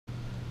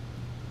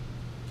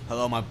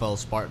Hello my fellow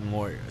Spartan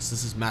warriors,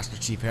 this is Master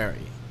Chief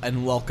Harry,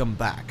 and welcome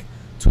back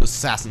to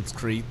Assassin's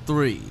Creed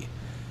 3.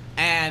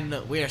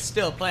 And we are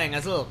still playing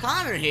as little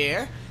Connor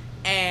here,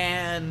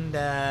 and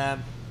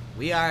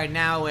we are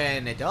now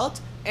an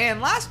adult.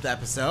 And last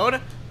episode,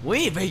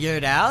 we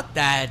figured out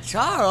that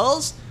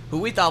Charles, who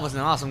we thought was an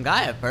awesome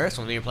guy at first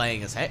when we were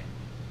playing as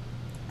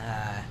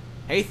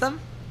Hatham?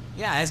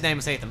 Yeah, his name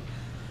is Hatham.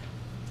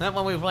 So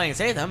when we were playing as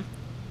Hatham,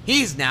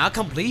 he's now a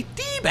complete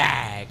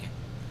D-bag.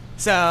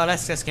 So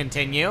let's just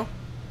continue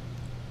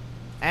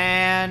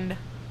and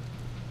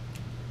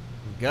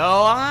go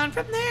on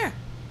from there.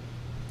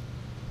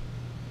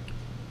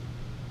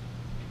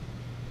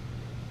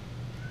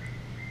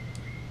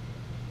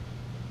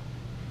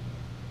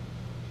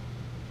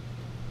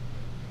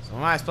 So where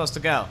am I supposed to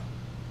go?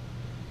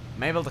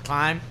 Am I able to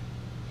climb?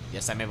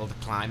 Yes, I'm able to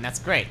climb. That's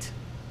great.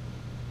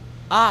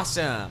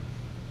 Awesome.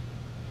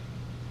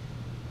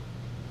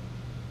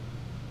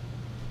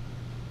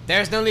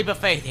 There's no leap of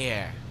faith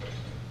here.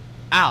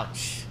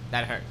 Ouch,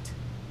 that hurt.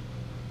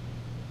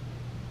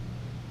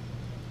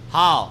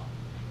 How?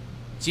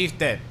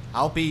 Chieftain,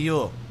 I'll be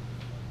you.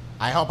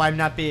 I hope I'm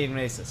not being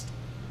racist.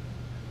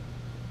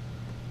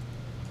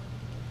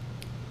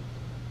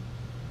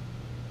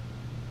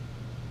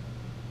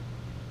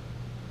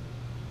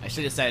 I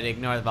should have said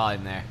ignore the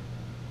volume there.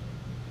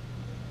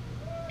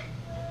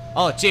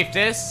 Oh, Chief,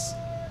 this?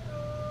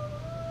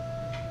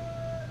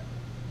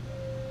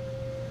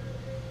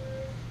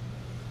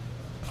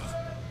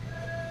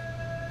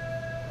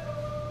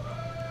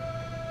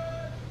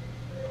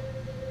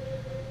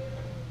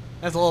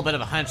 There's a little bit of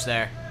a hunch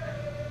there.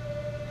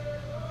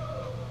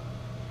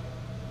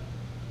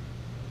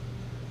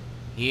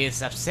 He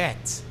is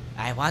upset.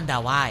 I wonder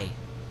why.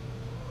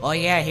 Oh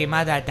yeah, his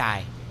mother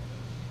died.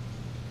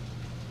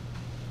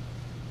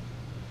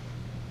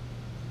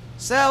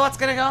 So what's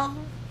gonna go?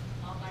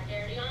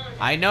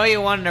 I know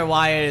you wonder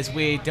why it is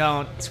we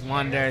don't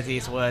wander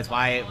these woods,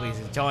 why we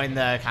joined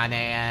the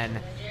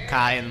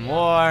Kayan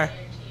War.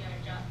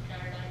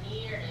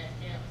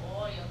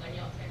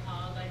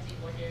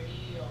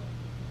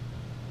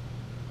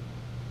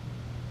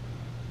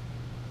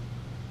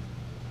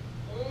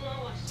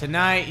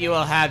 Tonight you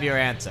will have your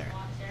answer.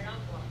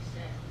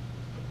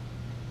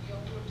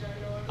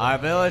 Our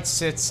village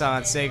sits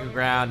on sacred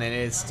ground and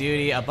it's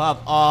duty above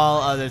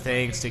all other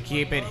things to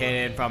keep it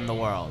hidden from the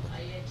world.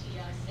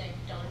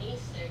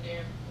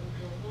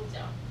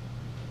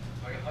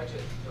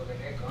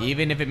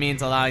 Even if it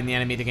means allowing the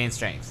enemy to gain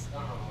strength.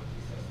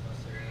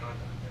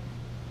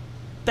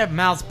 Their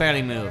mouths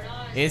barely move.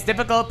 It is a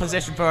difficult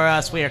position for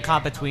us. We are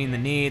caught between the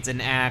needs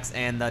and acts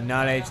and the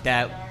knowledge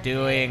that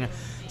doing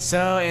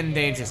so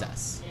endangers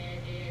us.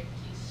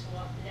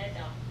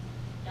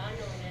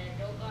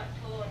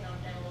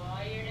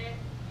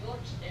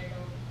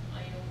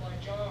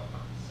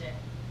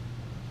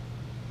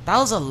 That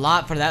was a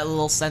lot for that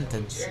little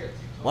sentence.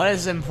 What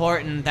is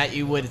important that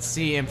you would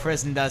see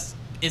imprisoned us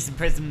is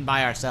imprisoned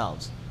by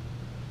ourselves.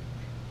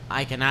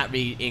 I cannot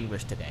read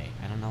English today.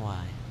 I don't know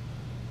why.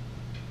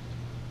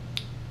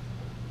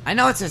 I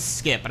know it's a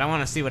skip, but I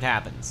want to see what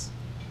happens.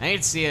 I need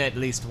to see it at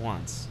least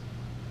once.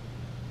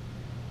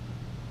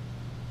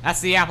 That's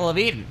the Apple of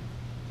Eden.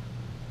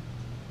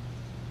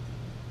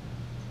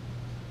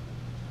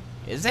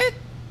 Is it?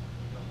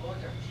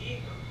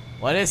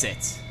 What is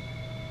it?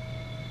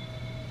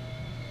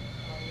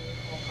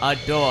 A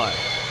door.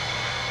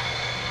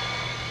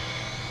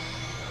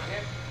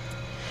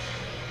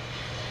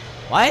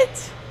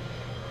 What?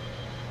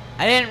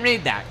 I didn't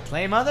read that.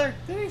 Play mother?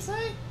 Did he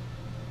say?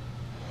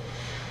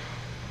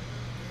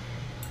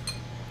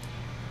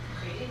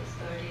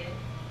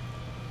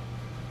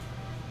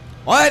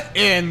 What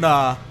in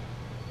the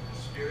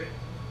spirit?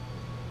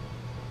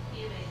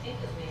 You may think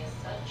of me as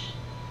such.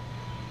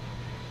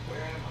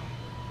 Where am I?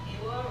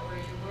 You are where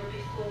you were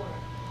before.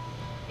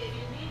 If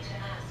you need to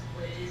ask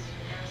what it is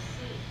you now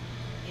see,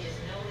 it is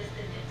known as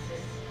the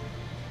Nexus.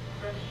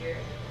 From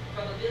here,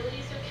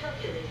 probabilities are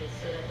calculated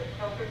so that the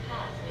proper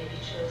path may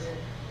be chosen.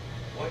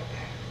 What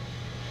path?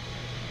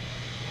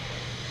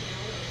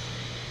 Yours.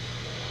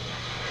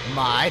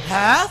 my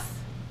path?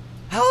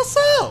 How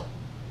so?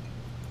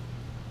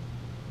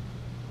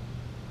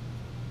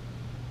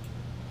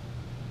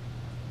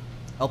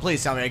 Oh,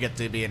 please tell me I get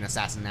to be an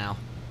assassin now.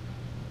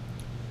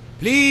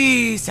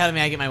 Please tell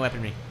me I get my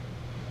weaponry.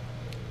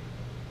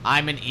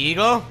 I'm an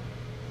eagle?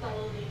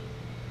 Follow me.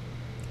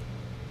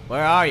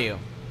 Where are you?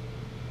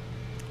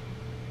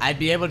 I'd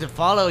be able to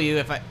follow you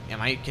if I...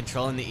 Am I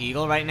controlling the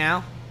eagle right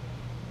now?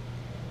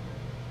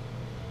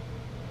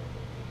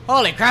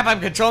 Holy crap,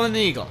 I'm controlling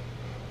the eagle.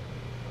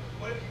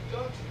 What have you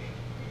done to me?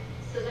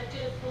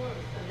 Selected a form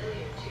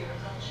familiar to your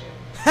culture.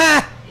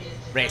 Ha! It is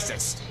designed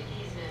Racist. to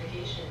ease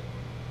navigation.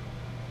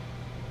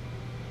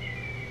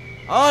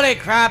 Holy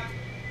crap. We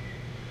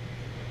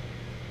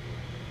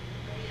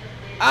have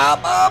made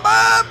Up, up,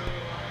 up!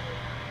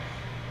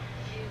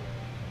 you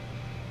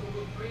who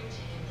will bring to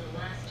him the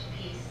last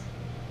piece,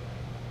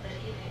 that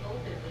he may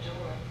open the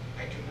door.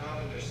 I do not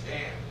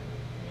understand.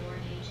 Nor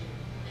need you.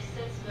 I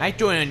sense no I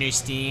don't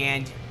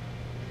understand.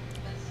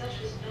 But Such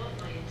was not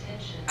my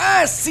intention.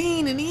 I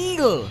seen an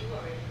eagle. You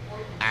are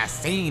important. I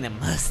seen a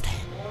mustang. In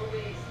more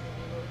ways than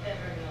you will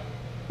ever know.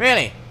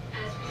 Really?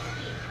 As we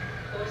speak,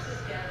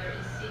 forces gather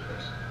in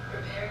secret,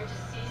 preparing to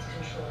seize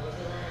control of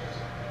the land.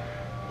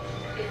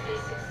 If they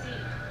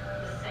succeed,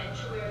 the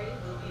sanctuary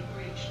will be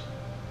breached.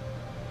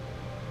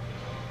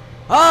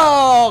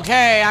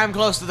 Okay, I'm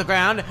close to the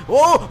ground.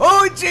 Whoa!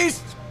 Oh,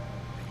 jeez!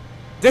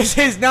 This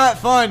is not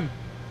fun.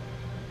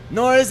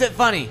 Nor is it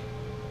funny.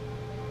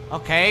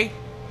 Okay.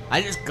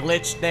 I just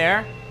glitched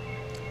there.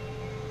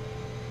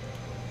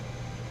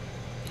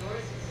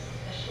 Yours is a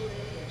special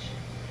lineage.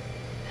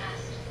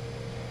 Past,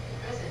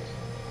 present,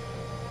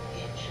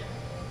 future.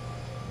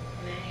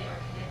 Many are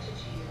connected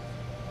to you.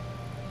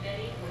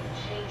 Many who have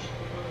changed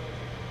the world.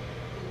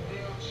 Who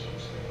will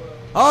change the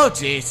world. Oh,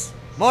 jeez.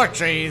 More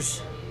trees.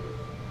 Show you.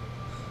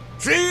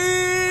 Tree!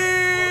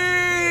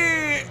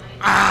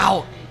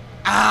 Ow!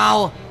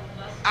 Ow! You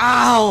must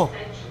Ow!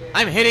 sanctuary.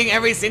 I'm hitting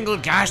every single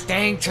gosh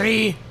dang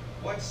tree.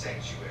 What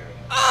sanctuary?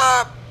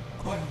 Ah!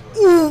 What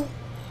Ooh!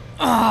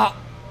 Ah!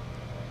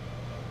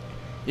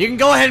 You can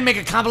go ahead and make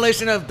a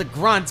compilation of the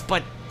grunts,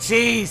 but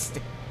jeez.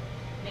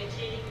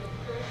 Maintaining your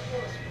current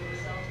course will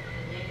result in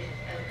a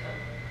negative outcome.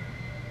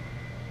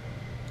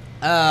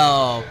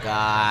 Oh,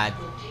 God.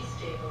 Will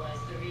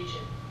destabilize the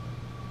region.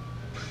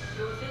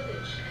 Your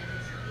village and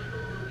its people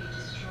will be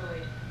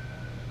destroyed.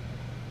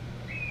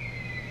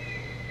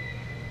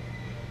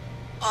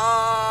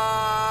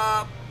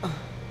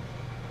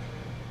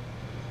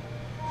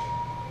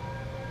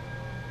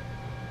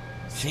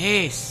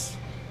 Jeez.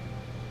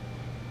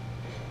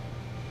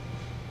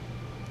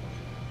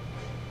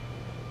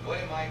 What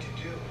am I to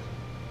do?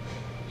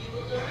 You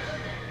will learn from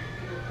them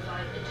who will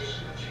provide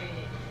additional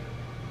training.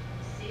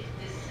 Seek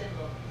this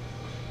symbol.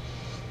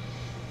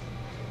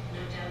 No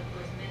doubt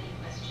worth many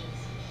questions.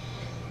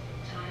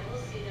 Time will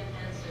see them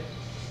answered.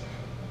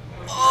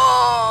 Or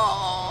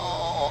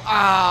Oh!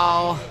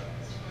 Ow!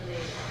 it's for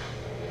later.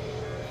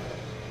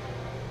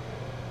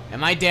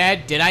 Am I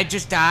dead? Did I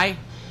just die?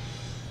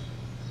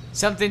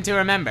 Something to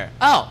remember.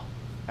 Oh!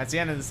 That's the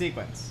end of the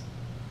sequence.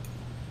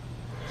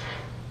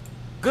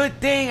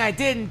 Good thing I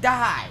didn't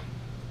die.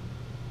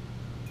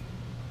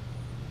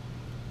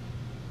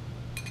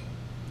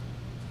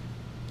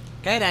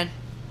 Okay then.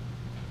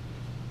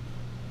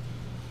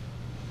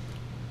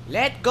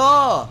 Let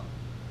go!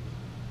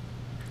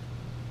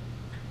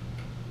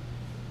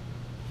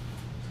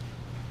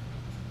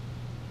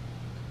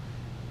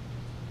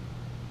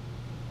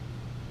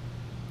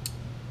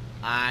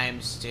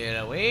 I'm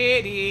still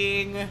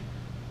waiting.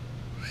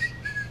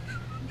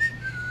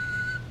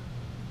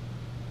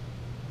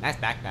 Nice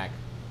backpack.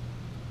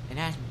 And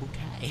nice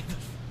bouquet.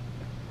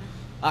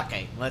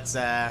 Okay, let's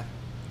can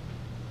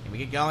we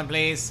get going,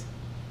 please?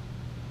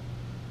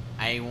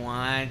 I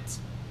want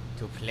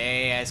to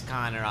play as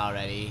Connor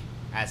already,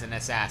 as an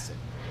assassin.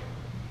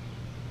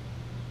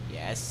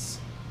 Yes.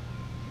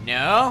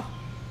 No?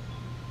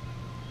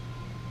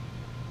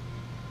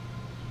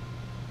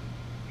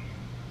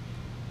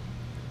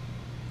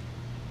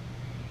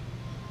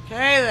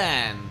 Okay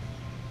then.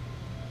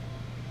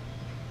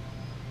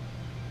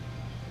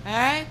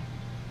 Alright.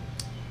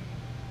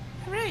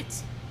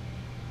 Alright.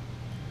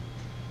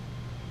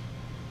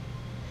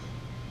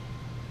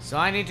 So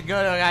I need to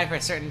go to a guy for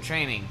certain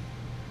training.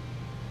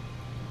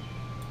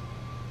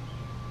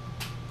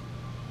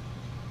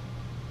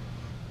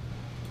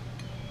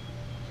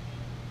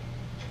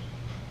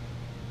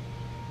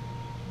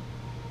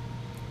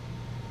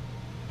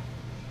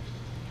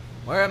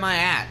 Where am I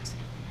at?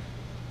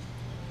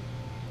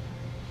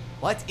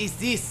 What is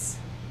this?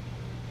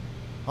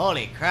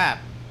 Holy crap.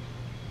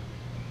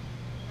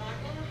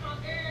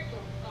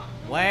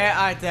 Where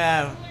are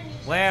the...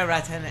 Where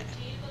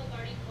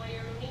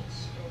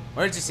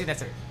did you see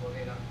that?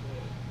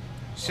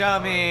 Show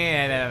me.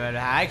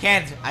 I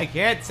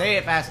can't say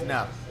it fast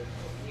enough.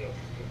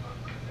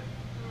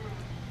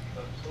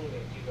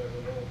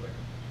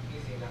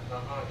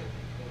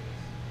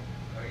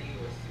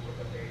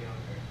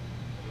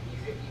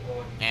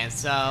 And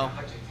so,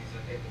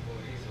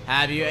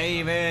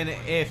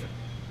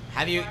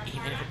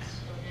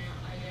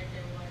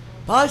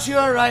 but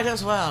you're right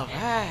as well,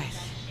 right?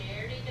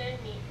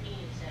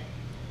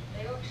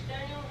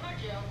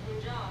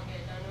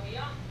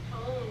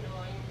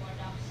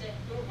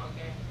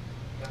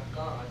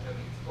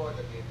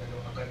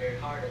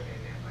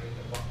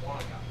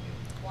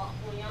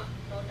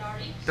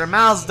 Their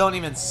mouths don't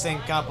even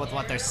sync up with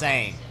what they're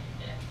saying.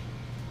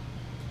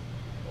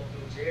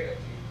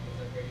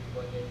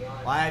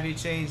 Why have you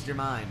changed your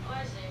mind?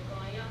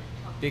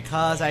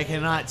 Because I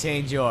cannot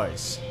change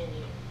yours.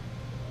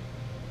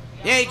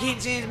 Yeah, you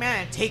can't change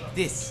mine. Take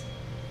this.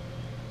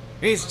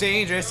 It's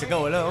dangerous to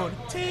go alone.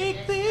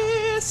 Take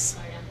this.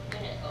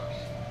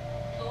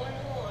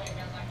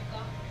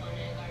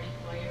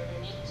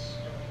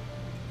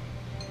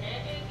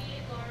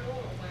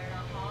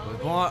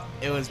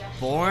 It was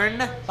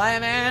born by a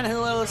man who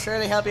will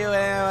surely help you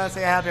and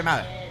help your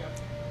mother.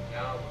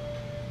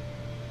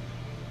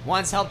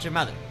 Once helped your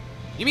mother.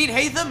 You mean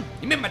Hatham?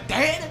 You mean my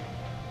dad?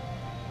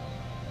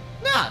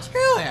 No,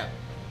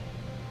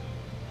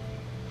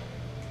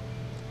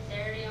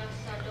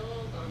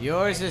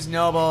 Yours is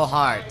noble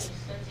heart,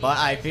 but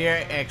I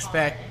fear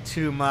expect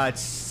too much.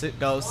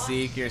 Go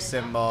seek your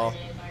symbol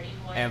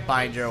and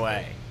find your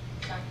way.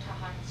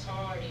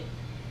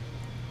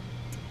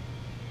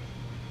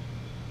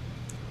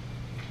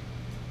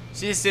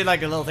 She just did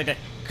like a little thing like,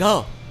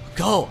 go,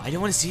 go, I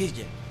don't want to see it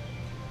again.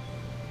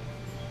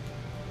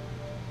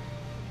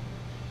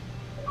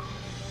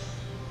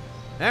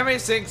 Memory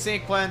sync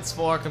sequence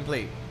 4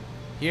 complete.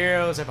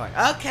 Heroes are fine.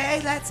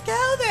 Okay, let's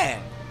go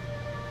then.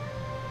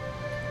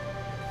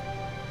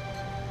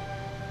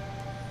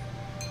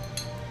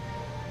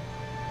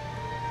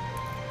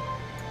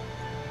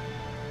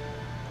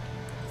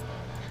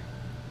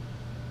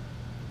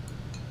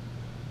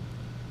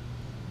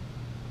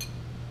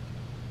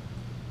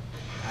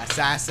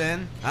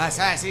 Assassin,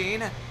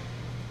 assassin,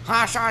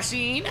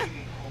 assassin.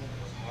 Leaving home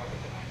was harder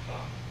than I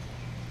thought.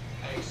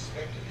 I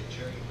expected the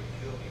journey would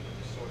fill me with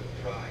a sort of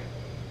pride,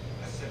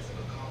 a sense of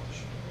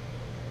accomplishment.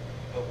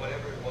 But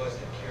whatever it was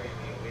that carried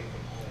me away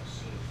from home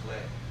soon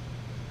fled,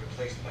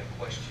 replaced by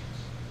questions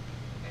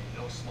and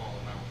no small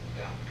amount of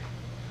doubt.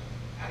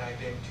 Had I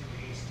been too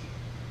hasty?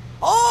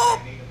 Oh!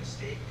 Had I made a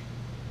mistake?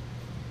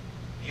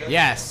 The others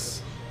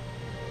Yes.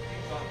 they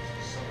thought this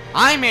was something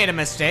I made a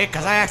mistake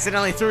because I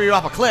accidentally threw you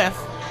off a cliff.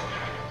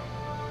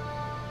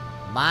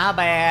 My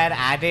bad.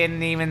 I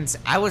didn't even.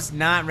 I was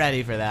not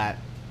ready for that.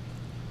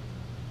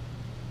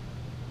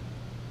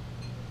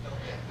 felt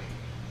that way.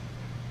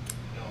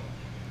 No,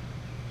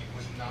 it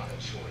was not a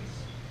choice.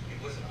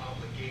 It was an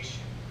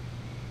obligation.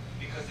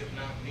 Because if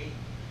not me,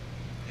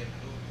 then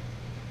who?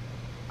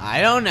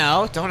 I don't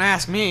know. Don't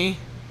ask me.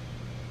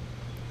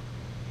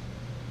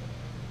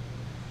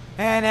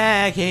 And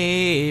I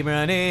keep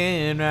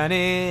running,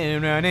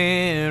 running,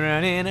 running,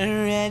 running,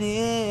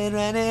 running,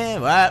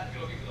 running. What?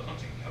 You're looking for the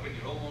hunting cabin.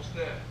 You're almost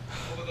there.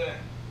 Over there.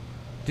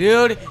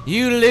 Dude,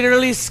 you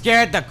literally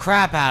scared the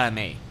crap out of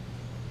me.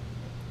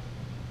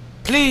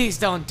 Please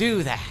don't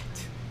do that.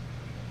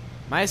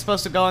 Am I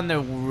supposed to go in the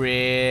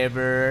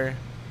river?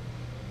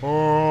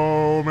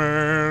 Oh,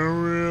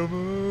 man,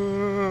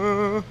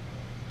 river.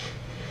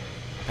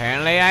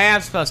 Apparently, I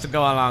am supposed to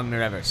go along the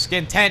river.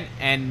 Skin tent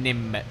and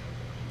nimb.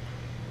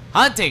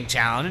 Hunting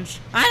challenge?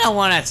 I don't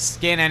want to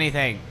skin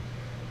anything.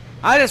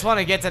 I just want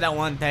to get to that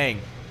one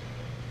thing.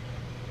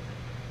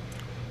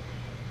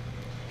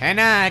 And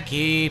I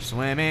keep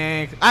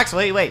swimming.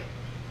 Actually, wait.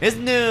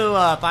 Isn't new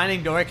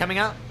Finding Dory coming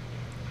out?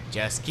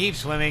 Just keep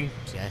swimming.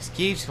 Just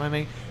keep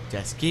swimming.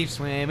 Just keep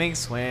swimming,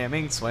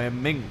 swimming,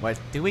 swimming. What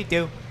do we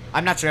do?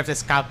 I'm not sure if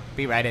this is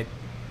copyrighted.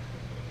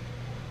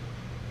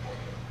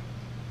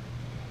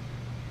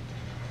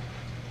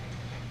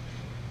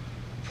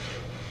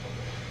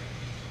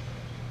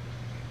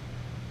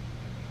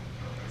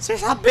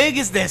 Seriously, how big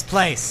is this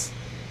place?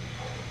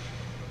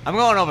 I'm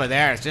going over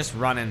there. It's just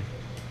running.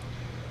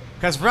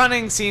 Because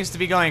running seems to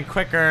be going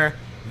quicker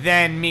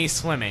than me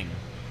swimming.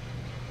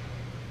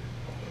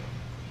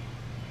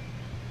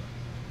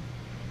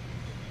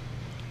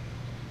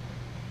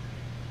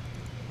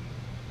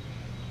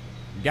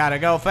 Gotta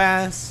go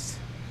fast.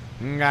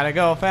 Gotta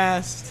go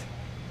fast.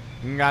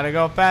 Gotta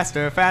go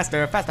faster,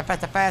 faster, faster,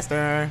 faster,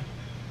 faster.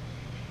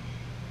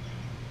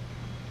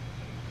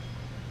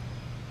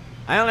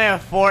 I only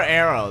have 4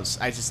 arrows,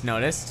 I just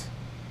noticed.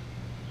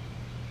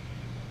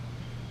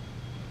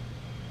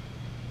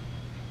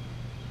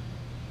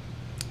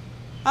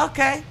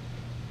 Okay.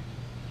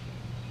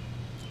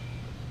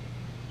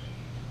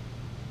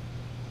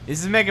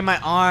 This is making my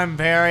arm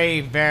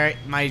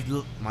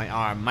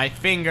my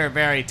finger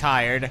very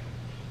tired.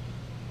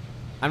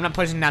 I'm not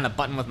pushing down the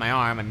button with my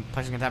arm, I'm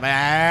pushing it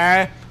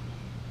down.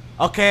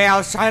 Okay, I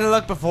was trying to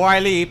look before I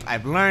leap.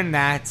 I've learned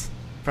that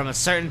from a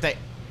certain thing.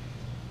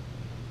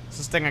 Is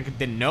this thing I could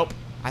dig? Nope.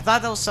 I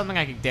thought that was something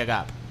I could dig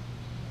up.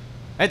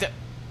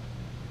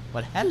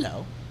 But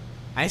hello.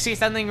 I see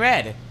something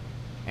red.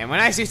 And when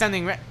I see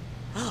something red...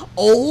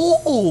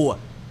 Oh!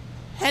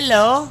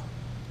 Hello.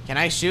 Can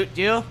I shoot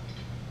you?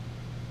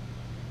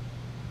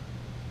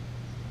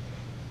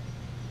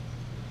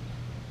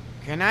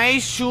 Can I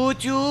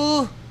shoot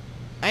you?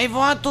 I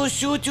want to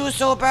shoot you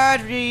so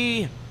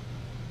badly.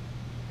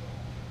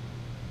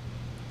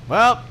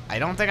 Well, I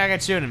don't think I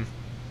could shoot him.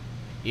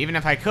 Even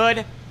if I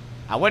could,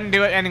 I wouldn't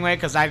do it anyway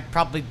because I'd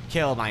probably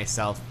kill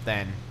myself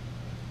then.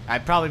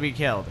 I'd probably be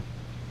killed.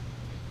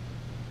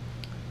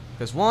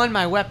 Because one,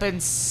 my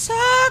weapons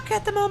suck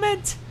at the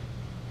moment.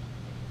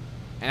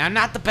 And I'm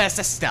not the best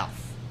at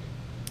stealth.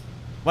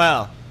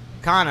 Well,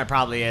 Connor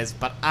probably is,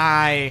 but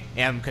I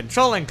am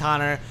controlling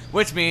Connor,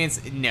 which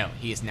means no,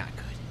 he is not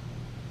good.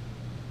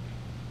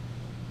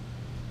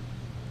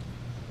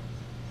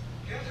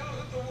 Get out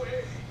of the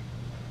way!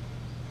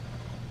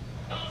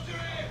 After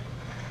him!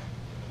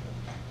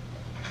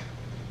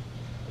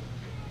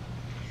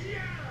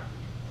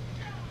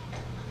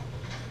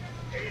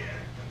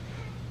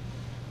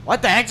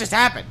 What the heck just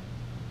happened?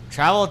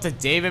 Travel to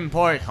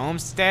Davenport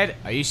Homestead?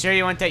 Are you sure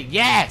you want to?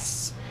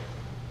 Yes!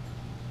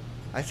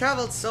 I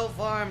traveled so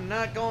far, I'm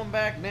not going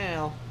back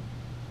now.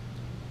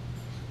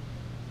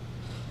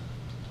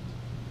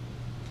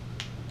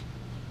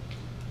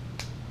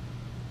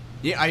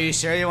 Are you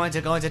sure you want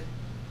to go into...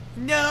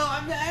 No,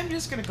 I'm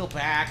just gonna go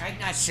back. I'm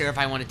not sure if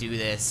I want to do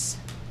this.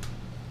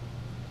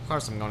 Of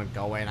course I'm gonna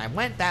go in. I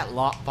went that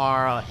lot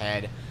far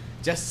ahead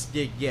just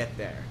to get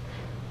there.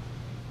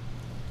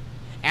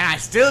 And I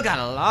still got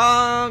a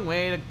long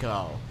way to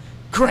go.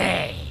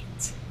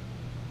 Great!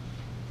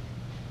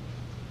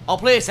 Oh,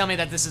 please tell me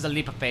that this is a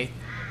leap of faith.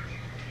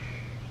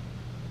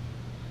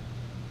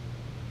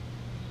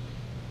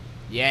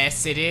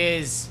 Yes, it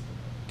is.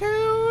 Do,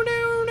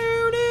 do,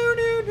 do, do,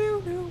 do,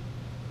 do, do.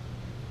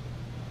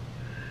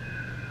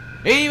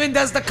 It even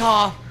does the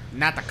caw.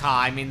 Not the caw,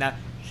 I mean the...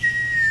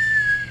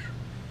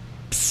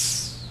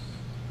 Psst.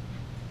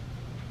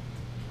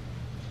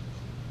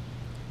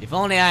 If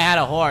only I had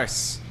a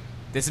horse.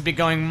 This would be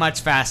going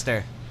much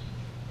faster.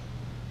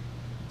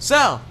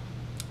 So,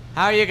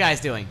 how are you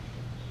guys doing?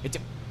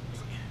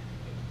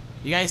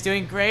 You guys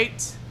doing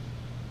great?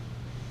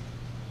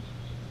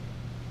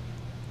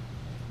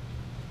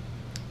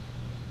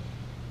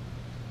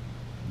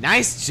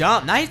 Nice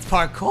jump, nice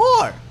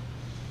parkour.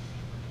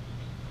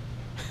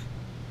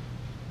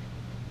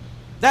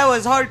 That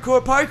was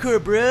hardcore parkour,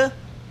 bruh.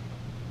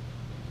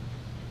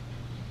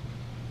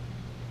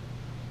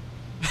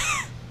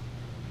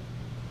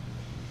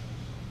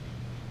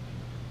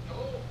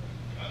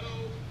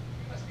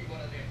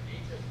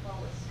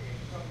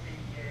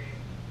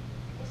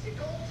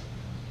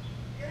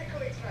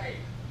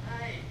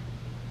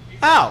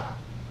 How?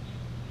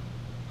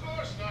 Of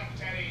course not,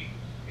 Teddy.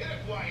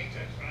 Iroquois ain't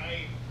a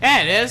tribe.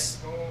 Yeah, it is.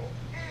 No,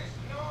 it's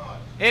not.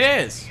 It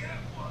is.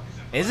 Iroquois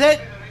Is it?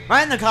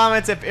 Write in the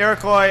comments if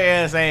Iroquois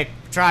is a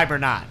tribe or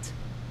not.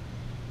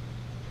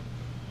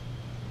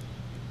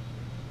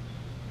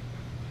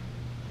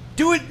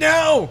 Do it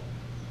now!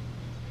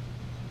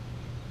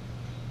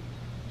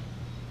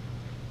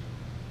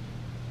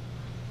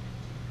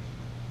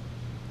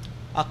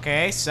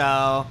 Okay,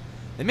 so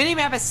the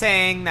minimap is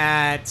saying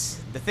that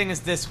the thing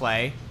is this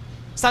way.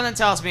 Something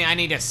tells me I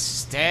need to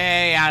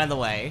stay out of the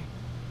way.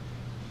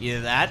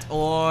 Either that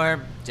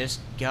or just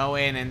go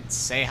in and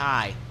say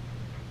hi.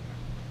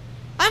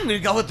 I'm gonna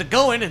go with the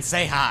go in and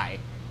say hi.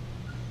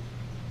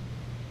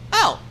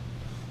 Oh!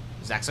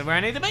 This is actually where I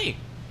need to be.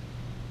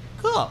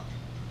 Cool.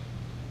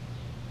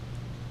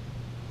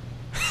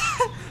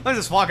 I'm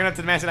just walking up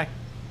to the man and like,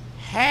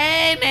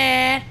 hey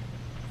man,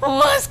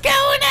 what's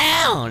going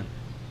on?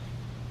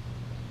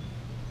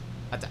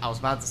 I was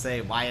about to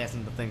say, why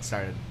hasn't the thing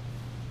started?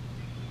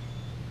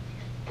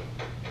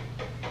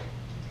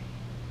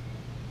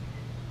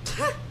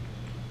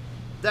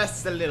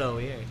 That's a little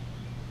weird.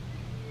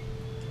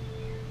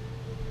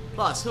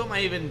 Plus, who am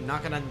I even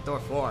knocking on the door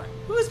for?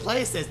 Whose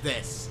place is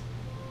this?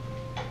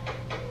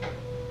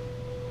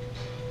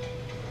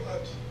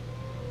 What?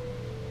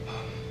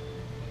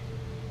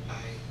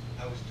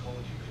 I was told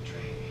you could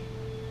train me.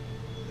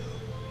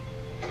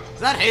 No. Is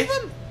that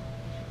Hatham?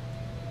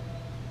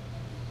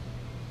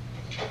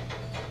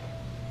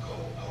 Go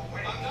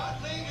away. I'm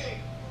not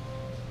leaving.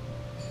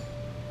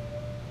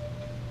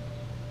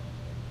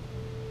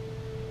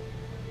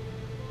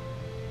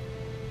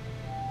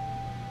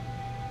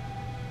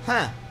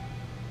 Huh.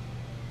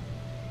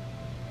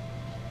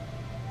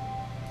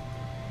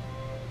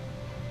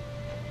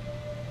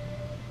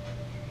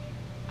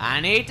 I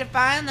need to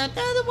find the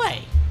other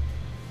way.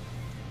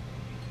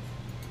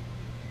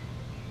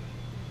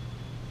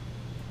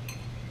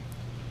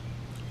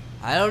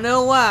 I don't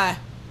know why,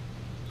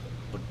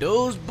 but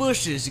those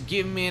bushes are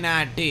giving me an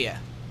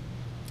idea.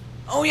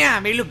 Oh yeah,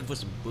 I'm looking for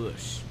some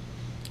bush.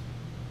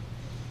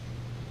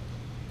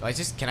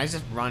 Can I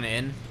just run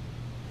in?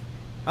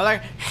 I'm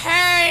like,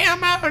 hey,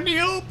 I'm out in the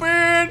open!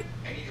 I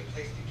need a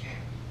place to camp.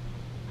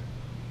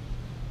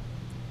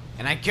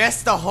 And I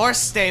guess the horse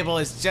stable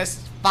is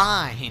just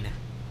fine.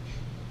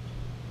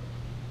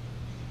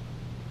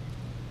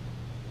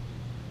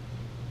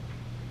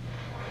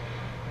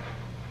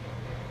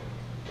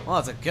 Well,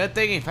 it's a good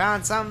thing he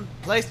found some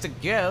place to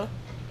go.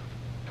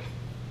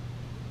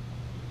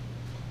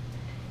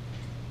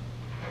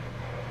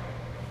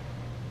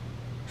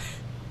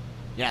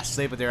 Yeah,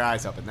 sleep with your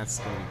eyes open. That's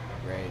gonna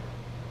be great.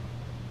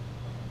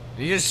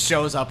 He just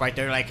shows up right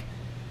there like,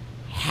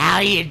 how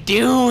you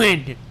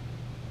doing?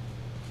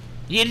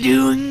 You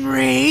doing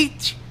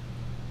great?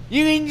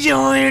 You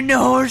enjoying the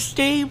horse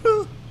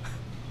stable?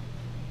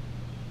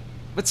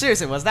 But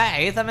seriously, was that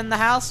Hatham in the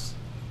house?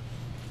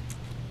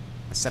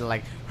 Instead of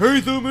like,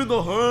 Hatham in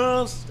the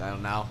house? I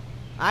don't know.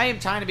 I am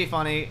trying to be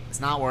funny. It's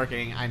not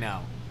working. I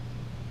know.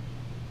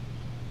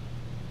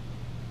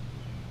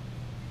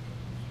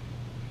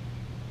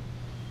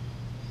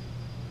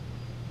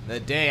 The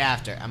day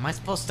after. Am I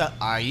supposed to...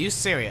 Are you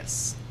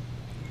serious?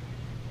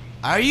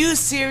 Are you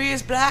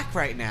serious, Black,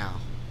 right now?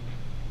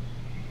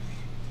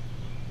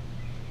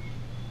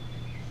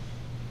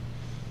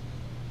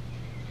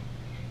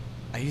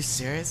 Are you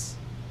serious?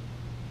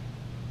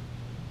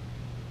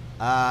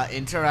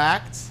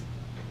 Interact.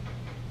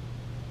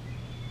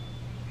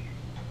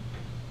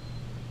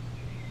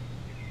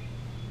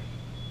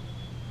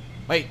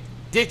 Wait,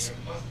 ditch. There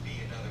must be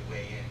another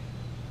way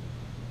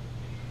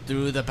in.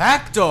 Through the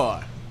back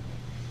door.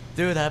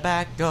 Through the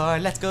back door,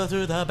 let's go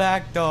through the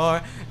back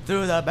door.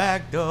 Through the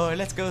back door,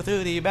 let's go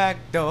through the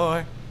back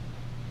door.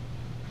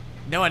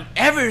 No one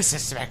ever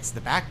suspects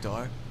the back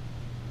door.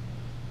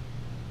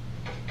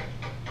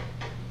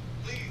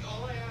 Please,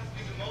 all I ask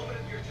is a moment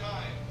of your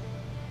time.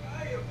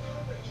 I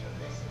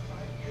apologize if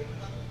I've been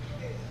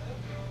unclear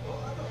or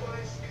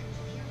otherwise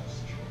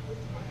confused you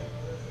with my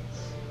words.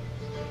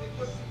 It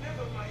was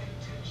never my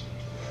intention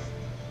to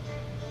mislead.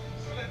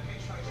 So let me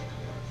try to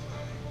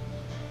clarify.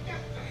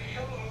 Get the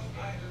hell off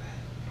my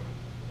land.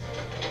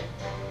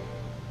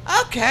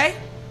 Okay.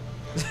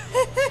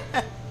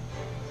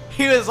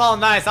 He was all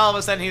nice. All of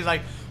a sudden, he was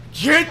like,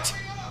 "Get!"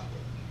 Hurry up!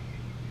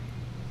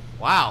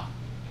 Wow.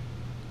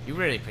 You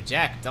really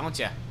project, don't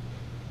you?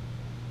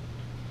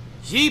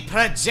 He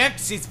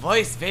projects his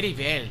voice very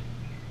well.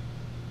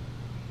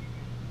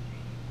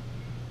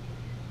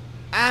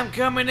 I'm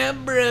coming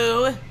up,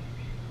 bro.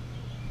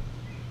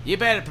 You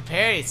better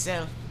prepare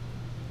yourself.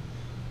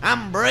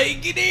 I'm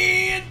breaking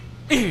in.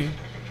 Just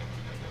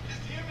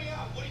hear me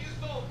out. What are you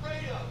so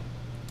afraid of?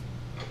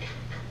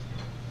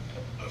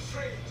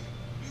 Afraid?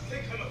 You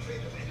think I'm afraid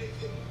of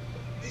anything?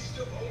 Least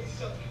of all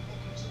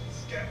self-important to a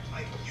scamp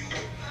like you.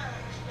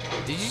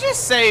 Did you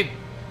just say?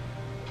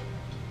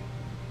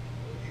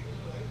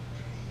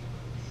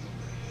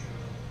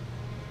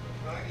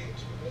 Riding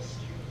to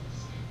rescues,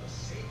 of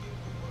saving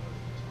the world.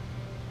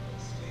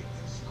 Stay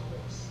this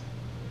course.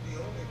 The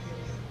only thing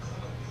you're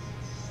gonna be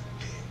is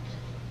dead.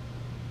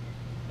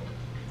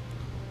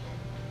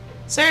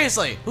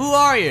 Seriously, who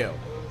are you?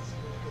 World's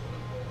gonna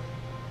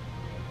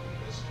go on.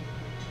 Rescue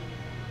you too.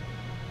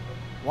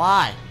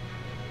 Why?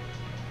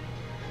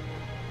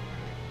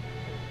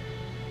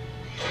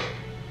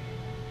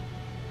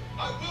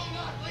 I will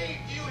not leave.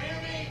 Do you hear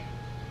me?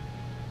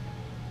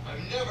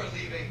 I'm never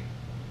leaving.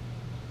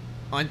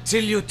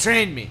 Until you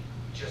train me.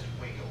 Just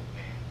wait, old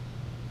man.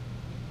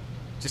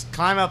 Just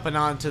climb up and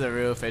onto the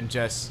roof and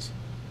just...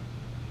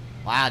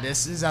 Wow,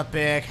 this is a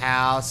big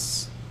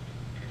house.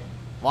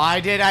 Why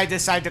did I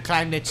decide to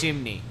climb the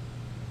chimney?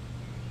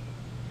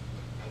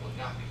 I will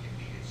not be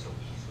defeated so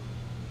easily.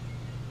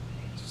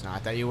 It's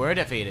not that you were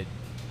defeated.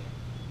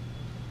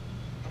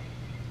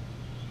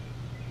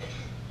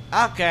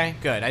 Okay,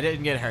 good. I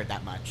didn't get hurt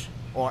that much.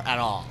 Or at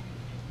all.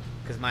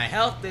 Because my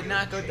health did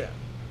not go down.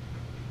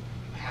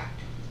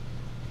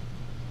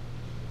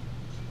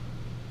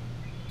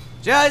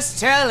 Just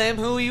tell him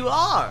who you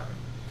are.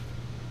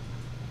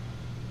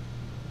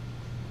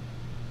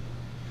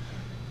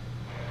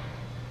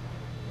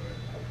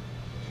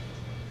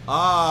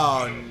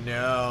 Oh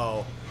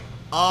no.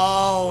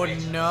 Oh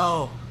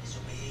no. This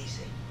will be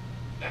easy.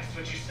 That's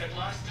what you said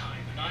last time,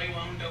 and I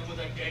wound up with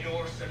a dead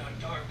horse and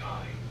a dark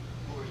eye.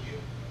 Who are you?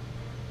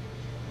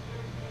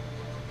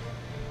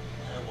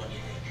 I don't want you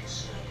to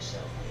concern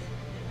yourself with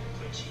little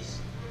bridges.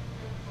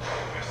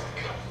 Best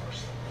cut for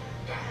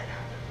something bad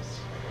happens.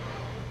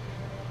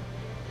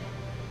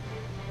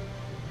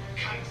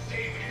 Can't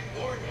save it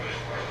and warn you.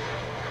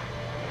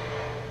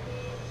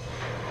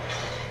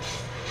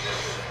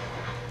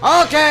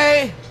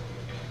 Okay.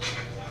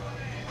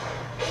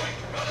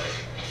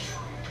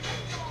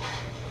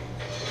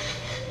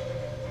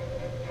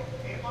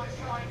 In my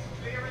sight,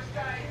 clear as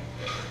day.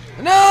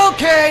 No,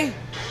 okay.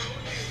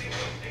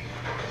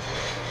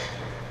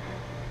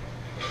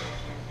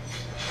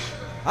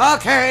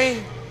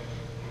 Okay.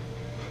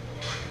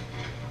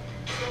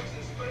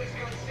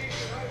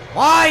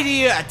 Why do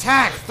you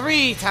attack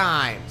 3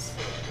 times?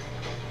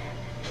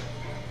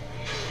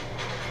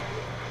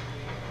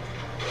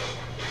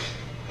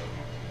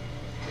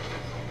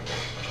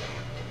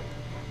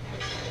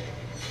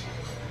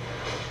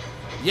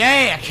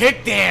 Yeah,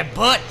 kick their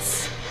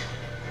butts.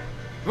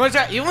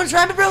 You wanna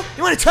try me, bro?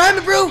 You wanna try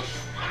me, bro?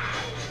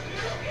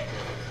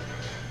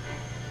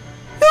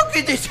 Look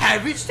at this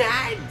savage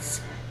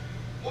dance.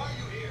 Why are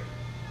you here?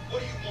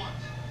 What do you want?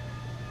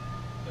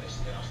 Best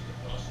ask the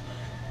boss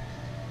man.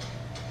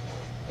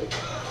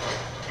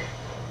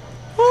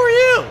 Who are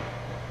you?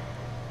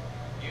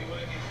 You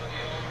working for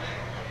the old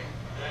man,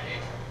 that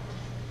it?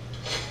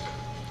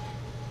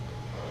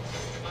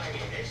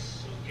 Maybe this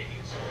will get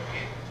you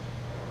talking.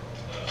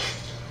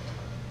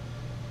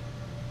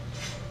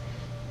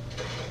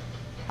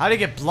 How'd he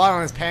get blood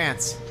on his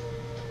pants? Clean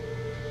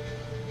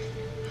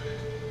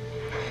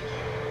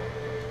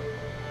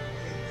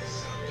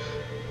this up.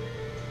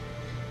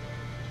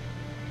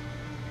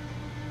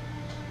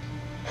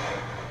 I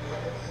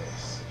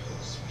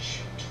suppose we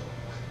should talk.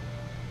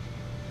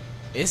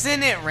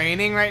 Isn't it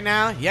raining right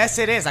now? Yes,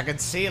 it is. I can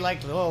see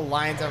like little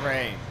lines of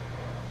rain.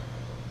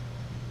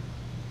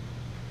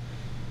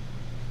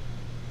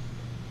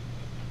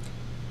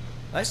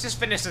 Let's just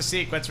finish the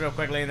sequence real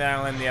quickly and then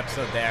I'll end the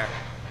episode there.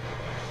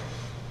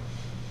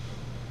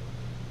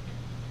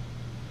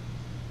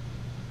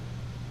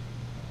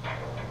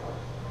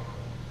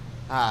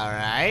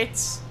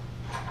 Alright.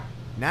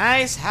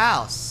 Nice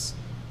house.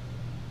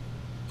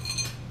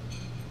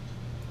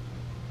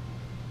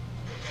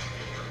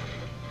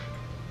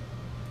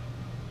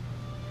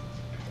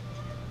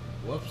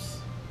 Whoops.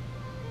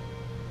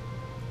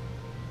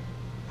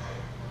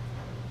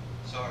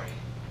 Sorry.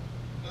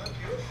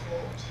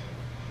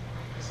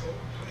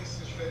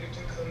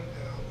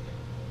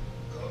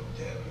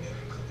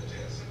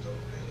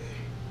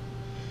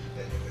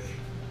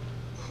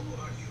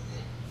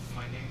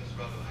 name is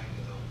Rado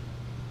Hagnedo.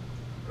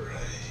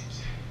 Right.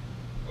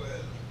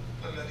 Well,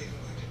 I'm not even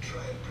going to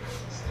try and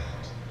pronounce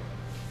that.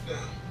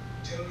 Now,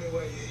 tell me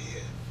why you're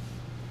here.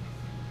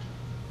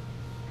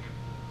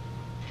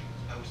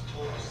 I was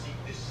told to seek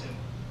this symbol.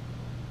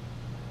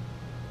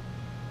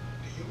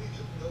 Do you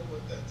even know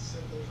what that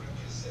symbol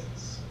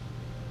represents?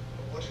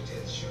 Or what it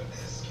is you're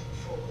asking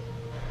for?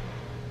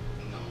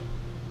 No.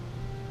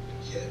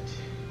 And yet,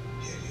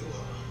 here you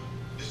are.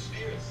 The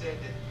spirit said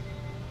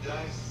that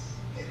I...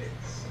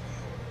 Spirits of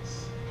yours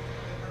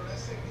have been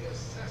harassing the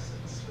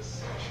assassins for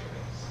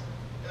centuries.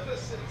 Ever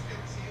since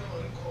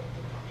Exion caught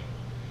the bottle.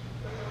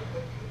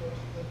 But you don't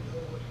even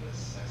know what an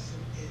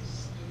assassin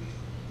is, do you?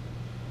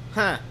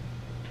 Huh.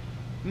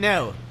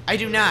 No, I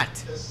do not.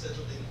 Just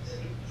settled in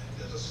then. I've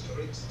got a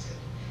story to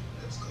tell.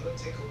 It's gonna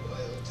take a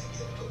while to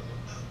get it all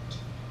out.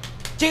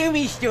 Tell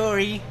me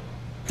story.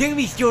 Tell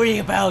me story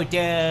about,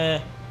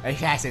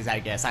 assassins, I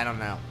guess. I don't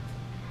know.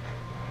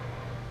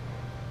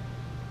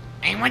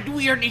 I want to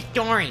hear the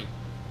story.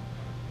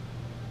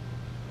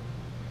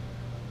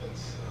 And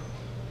so,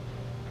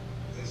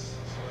 this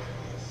is why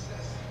the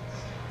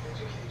assassins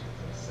dedicated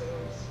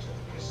themselves to the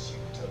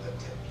pursuit of the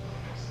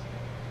Templars.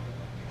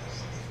 Because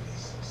if they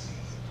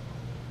succeed,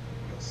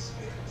 your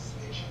spirit's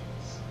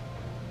visions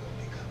will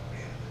become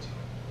reality.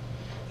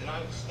 Then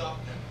I will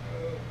stop them.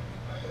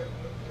 I have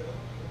no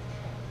doubt you'll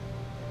try.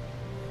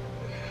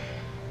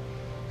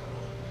 Come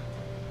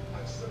on,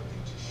 I've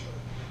something to show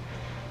you.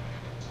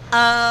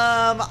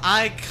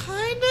 I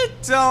kinda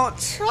don't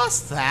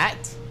trust that.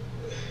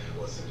 It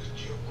wasn't a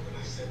joke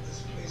when I said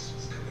this place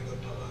was coming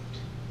apart.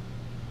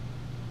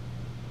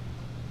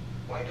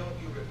 Why don't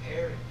you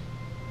repair it?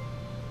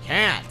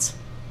 Can't.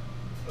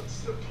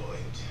 What's the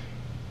point?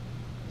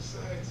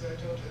 Besides, I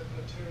don't have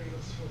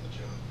materials for the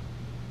job.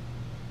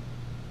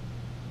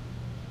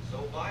 So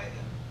buy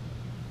them.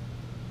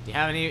 Do you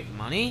have any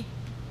money?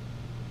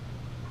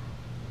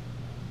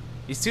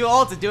 He's too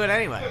old to do it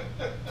anyway.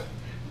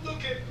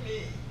 Look at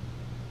me.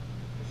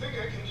 You think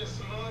I can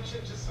just march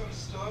into some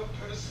store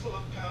purse full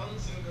of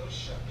pounds and go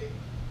shopping?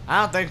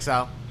 I don't think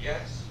so.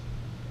 Yes.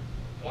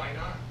 Why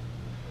not?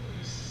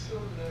 You're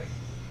so naive.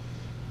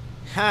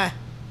 Huh.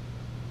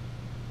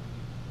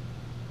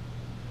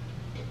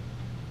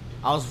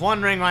 I was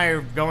wondering why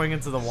you're going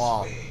into the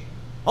wall. This way.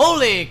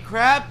 Holy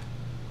crap!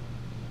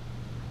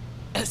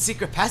 A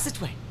secret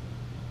passageway.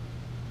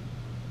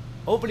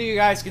 Hopefully you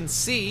guys can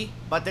see,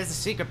 but there's a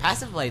secret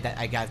passageway that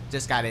I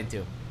just got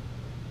into.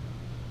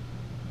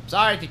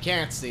 Sorry if you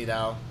can't see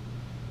though.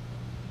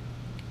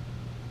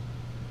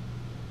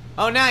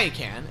 Oh, now you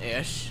can,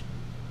 ish.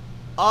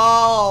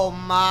 Oh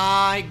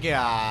my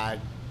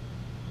god.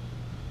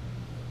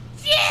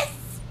 Yes!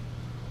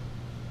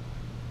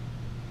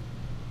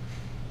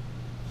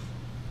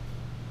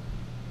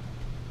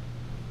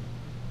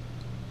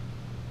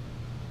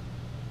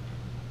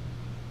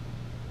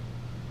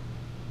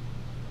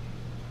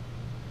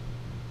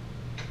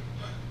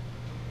 I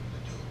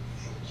don't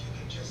think you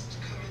can just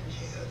come in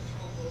here,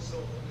 throw those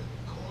on, and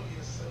call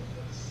yourself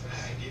an I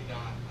assassin. did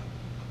not.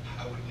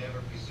 I would never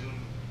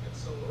presume.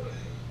 It's all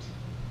right.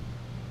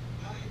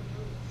 I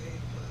know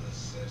they've a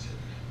certain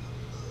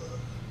allure.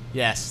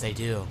 Yes, they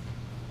do.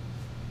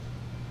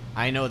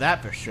 I know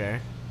that for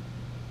sure.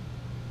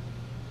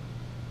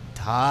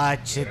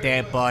 Touch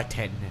the button.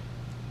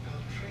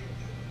 I'll train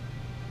you.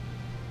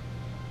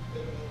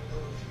 Then we'll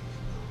know if you've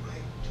the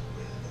right to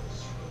wear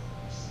those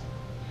robes.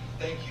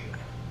 Thank you.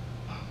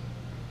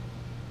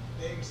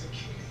 Name's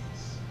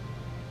Achilles.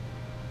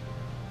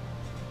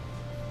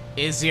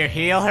 Is your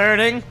heel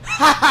hurting?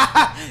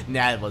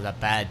 That was a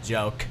bad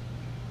joke.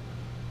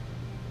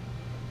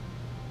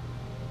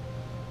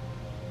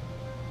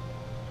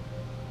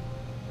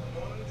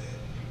 Come on then.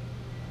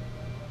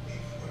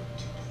 We've work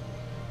to do.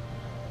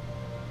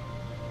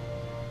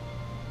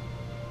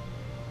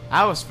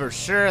 I was for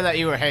sure that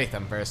you were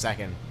Hatham for a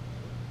second.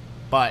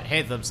 But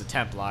Hatham's a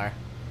Templar.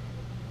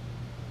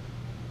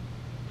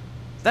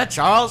 Is that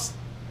Charles?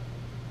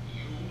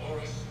 You are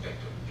a speck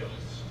of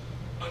dust,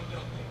 a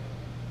nothing.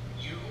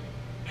 You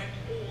and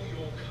all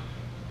your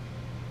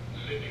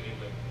kind, living in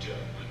the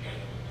dirt like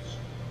animals,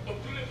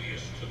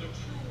 oblivious to the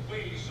true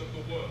ways of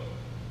the world.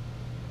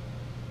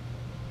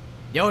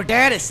 Your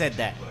daddy said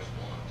that. What I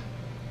want.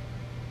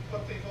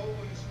 What they've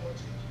always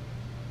wanted.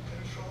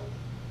 Control.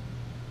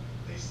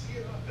 They see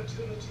an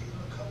opportunity in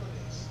the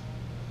colonies.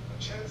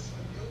 A chance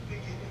for new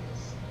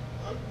beginnings.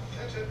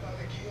 Unfettered by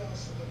the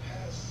chaos of the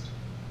past.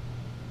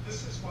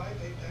 This is why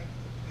they back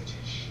the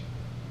British.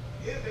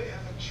 Here they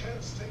have a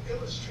chance to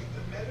illustrate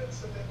the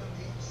merits of their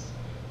beliefs.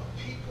 A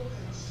people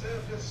in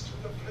service to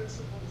the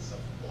principles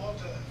of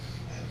order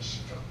and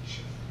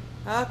structure.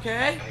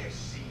 Okay. I have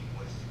seen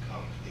what is to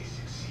come if they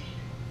succeed.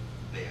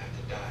 They have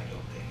to die,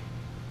 don't they?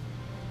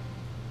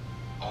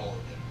 All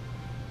of them.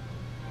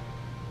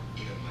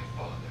 Even my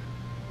father.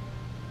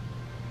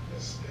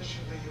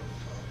 Especially your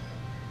father.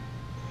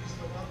 He's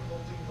the one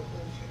holding the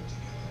whole thing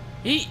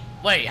together.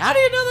 Wait, how do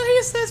you know that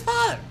he's his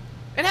father?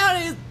 And how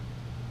do you...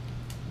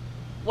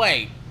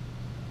 Wait.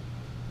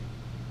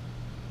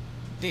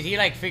 Did he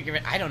like figure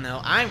it? I don't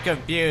know. I'm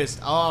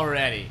confused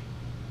already.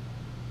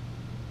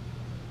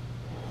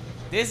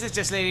 This is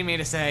just leading me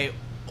to say,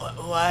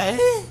 what?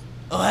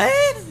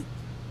 What?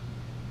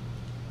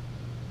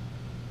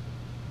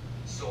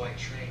 So I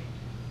trained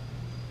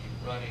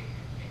in running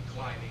and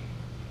climbing,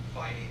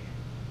 fighting,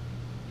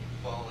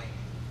 in falling,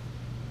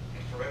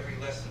 and for every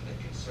lesson that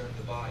concerned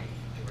the body,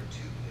 there were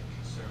two that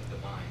concerned the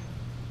mind.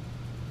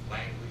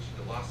 Language,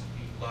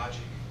 philosophy,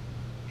 logic,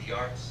 the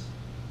arts.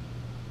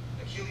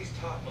 Achilles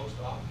taught most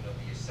often of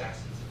the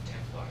assassins and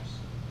Templars,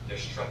 their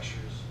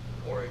structures,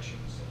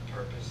 origins, and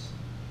purpose.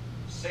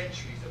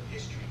 Centuries of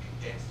history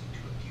condensed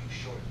into a few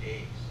short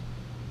days.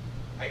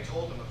 I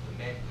told him of the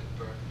men who had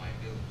burned my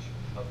village,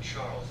 of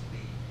Charles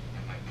Lee,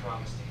 and my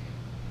promise to him.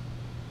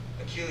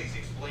 Achilles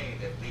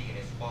explained that Lee and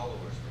his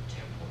followers were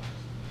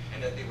Templars, and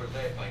that they were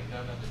led by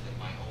none other than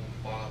my own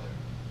father.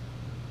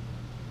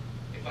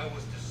 If I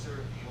was to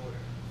serve the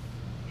order,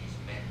 these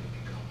men would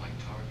become my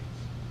targets.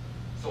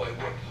 So I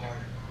worked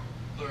harder,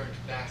 learned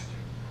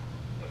faster,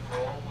 but for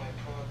all my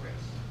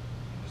progress,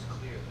 it was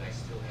clear that I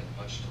still had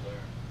much to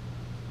learn.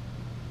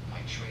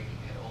 My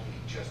training had only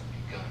just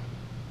begun.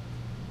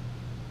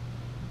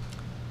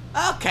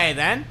 Okay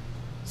then.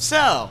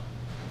 So,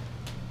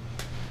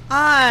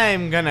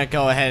 I'm gonna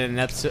go ahead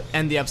and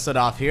end the episode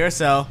off here.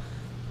 So,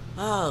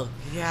 oh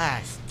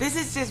gosh, this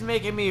is just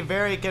making me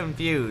very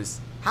confused.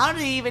 How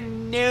did he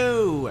even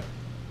know?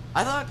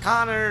 I thought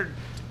Connor,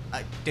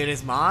 did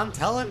his mom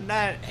tell him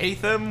that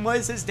Hatham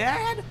was his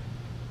dad,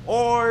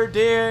 or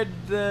did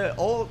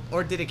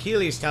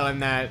Achilles tell him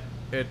that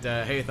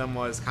Hatham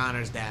was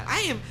Connor's dad?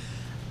 I am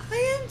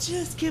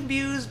just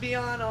confused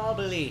beyond all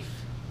belief.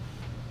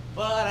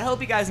 But I hope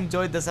you guys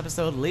enjoyed this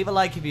episode. Leave a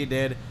like if you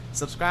did.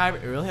 Subscribe,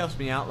 it really helps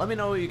me out. Let me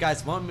know what you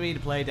guys want me to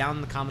play down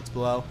in the comments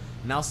below.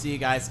 And I'll see you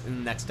guys in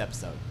the next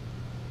episode.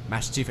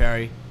 Master Chief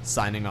Harry,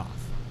 signing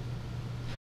off.